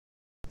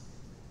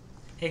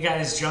Hey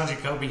guys, John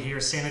Jacoby here,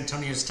 San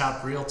Antonio's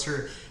top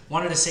realtor.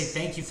 Wanted to say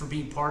thank you for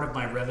being part of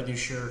my revenue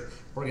share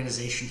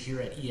organization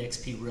here at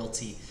eXp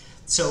Realty.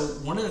 So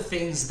one of the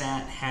things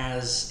that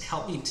has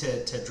helped me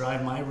to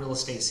drive my real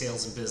estate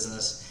sales and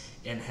business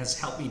and has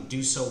helped me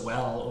do so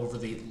well over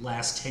the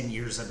last 10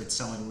 years I've been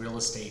selling real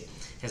estate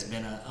has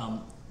been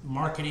a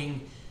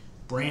marketing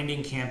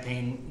branding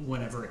campaign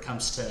whenever it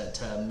comes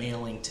to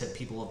mailing to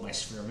people of my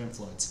sphere of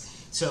influence.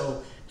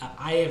 So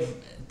I have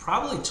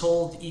probably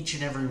told each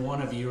and every one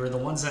of you, or the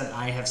ones that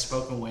I have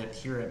spoken with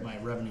here at my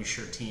revenue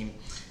share team,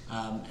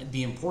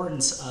 the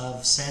importance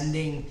of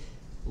sending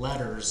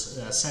letters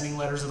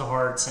of the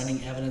heart,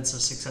 sending evidence of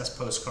success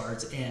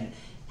postcards, and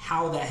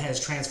how that has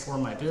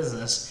transformed my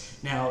business.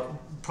 Now,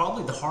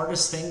 probably the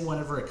hardest thing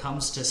whenever it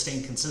comes to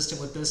staying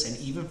consistent with this, and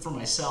even for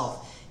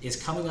myself,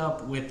 is coming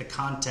up with the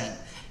content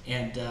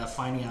and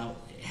finding out,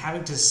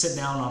 having to sit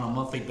down on a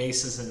monthly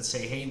basis and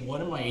say, hey,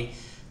 what am I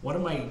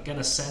going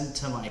to send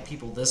to my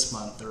people this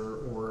month,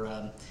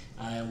 or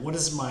what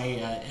is my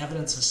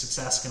evidence of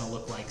success going to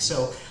look like?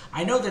 So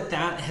I know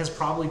that has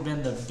probably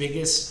been the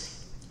biggest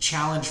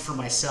challenge for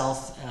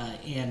myself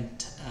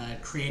and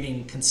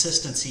creating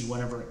consistency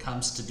whenever it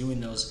comes to doing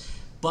those.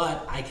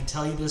 But I can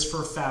tell you this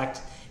for a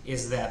fact,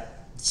 is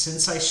that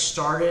since I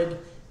started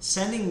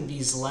sending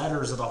these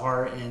letters of the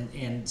heart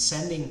and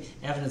sending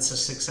evidence of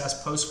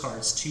success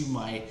postcards to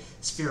my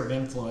sphere of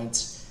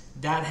influence,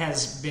 that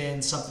has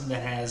been something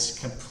that has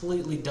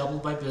completely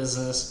doubled my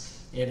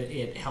business.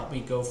 It helped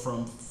me go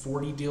from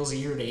 40 deals a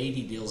year to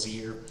 80 deals a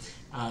year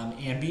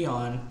and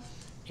beyond.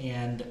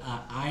 And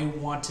I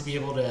want to be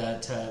able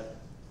to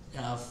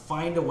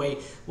find a way.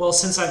 Well,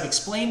 since I've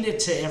explained it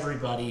to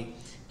everybody,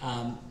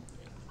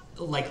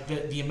 like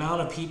the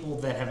amount of people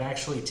that have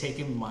actually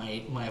taken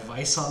my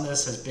advice on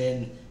this has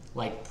been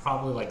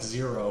probably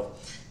zero.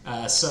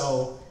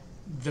 So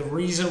the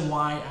reason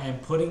why I'm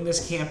putting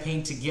this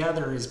campaign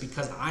together is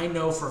because I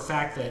know for a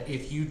fact that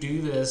if you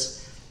do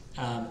this,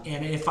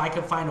 and if I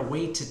can find a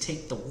way to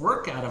take the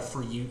work out of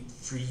for you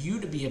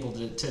to be able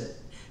to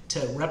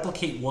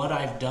replicate what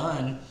I've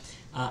done,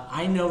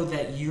 I know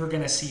that you're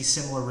going to see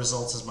similar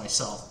results as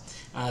myself.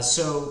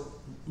 So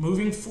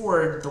moving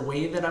forward, the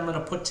way that I'm going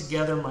to put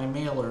together my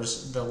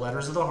mailers, the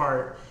letters of the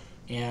heart,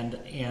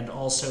 and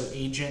also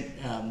agent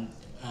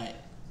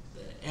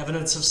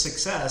evidence of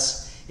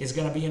success, is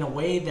going to be in a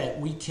way that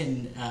we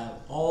can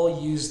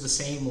all use the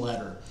same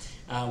letter.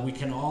 We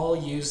can all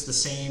use the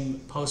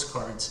same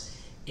postcards.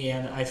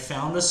 And I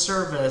found a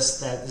service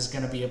that is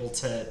going to be able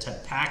to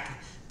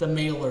pack the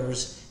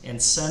mailers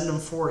and send them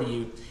for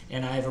you,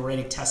 and I've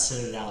already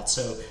tested it out.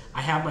 So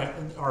I have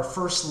our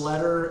first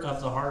letter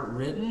of the heart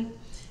written,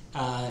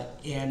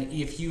 and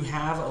if you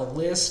have a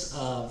list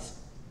of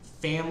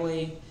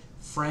family,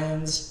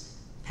 friends,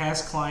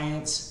 past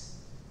clients,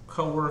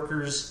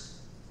 co-workers,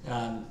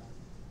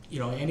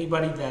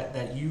 anybody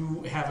that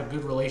you have a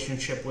good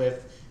relationship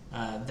with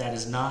that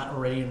is not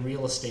already in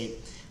real estate,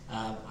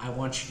 I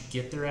want you to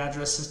get their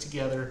addresses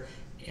together.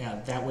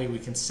 That way we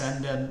can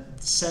send them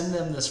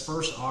this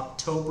first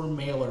October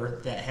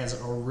mailer that has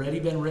already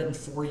been written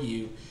for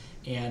you,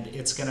 and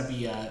it's going to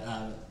be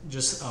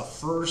just a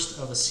first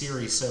of a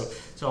series. So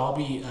I'll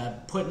be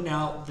putting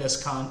out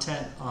this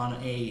content on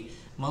a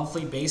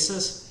monthly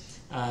basis.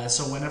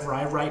 So whenever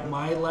I write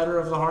my letter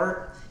of the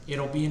heart,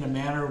 it'll be in a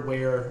manner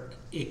where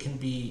it can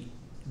be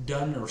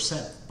done or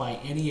sent by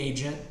any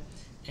agent,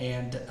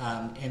 and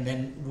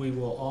then we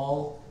will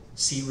all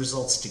see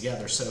results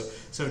together.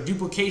 So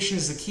duplication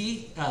is the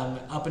key.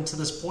 Up until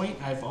this point,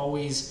 I've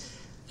always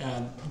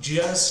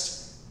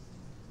just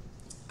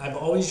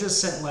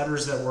sent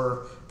letters that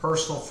were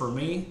personal for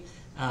me.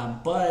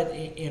 But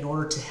in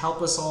order to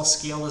help us all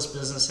scale this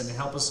business and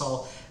help us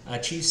all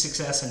achieve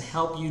success and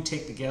help you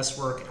take the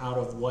guesswork out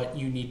of what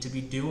you need to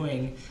be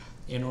doing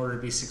in order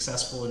to be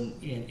successful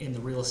in the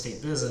real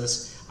estate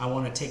business, I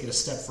want to take it a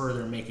step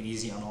further and make it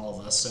easy on all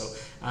of us.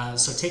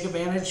 So take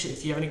advantage.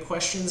 If you have any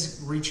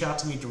questions, reach out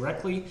to me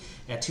directly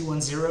at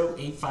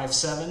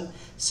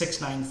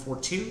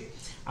 210-857-6942.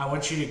 I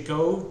want you to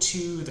go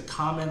to the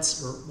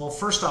comments,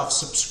 first off,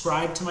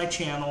 subscribe to my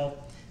channel,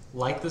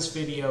 like this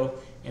video,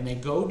 and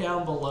then go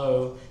down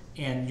below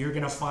and you're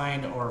going to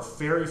find our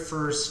very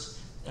first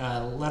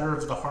letter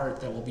of the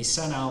heart that will be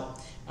sent out,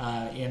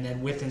 and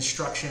then with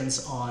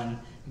instructions on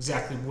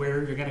exactly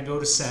where you're going to go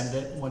to send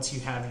it once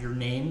you have your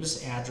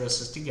names,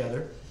 addresses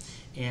together.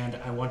 And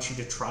I want you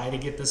to try to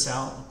get this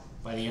out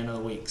by the end of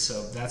the week.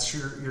 So that's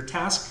your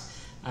task.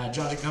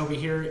 John Jacoby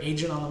here,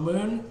 agent on the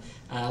moon.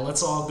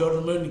 Let's all go to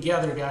the moon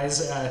together,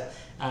 guys.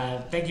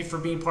 Thank you for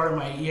being part of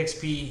my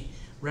eXp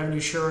revenue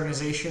share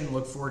organization.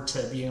 Look forward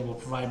to being able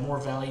to provide more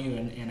value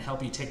and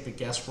help you take the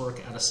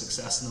guesswork out of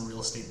success in the real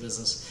estate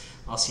business.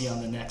 I'll see you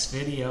on the next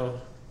video.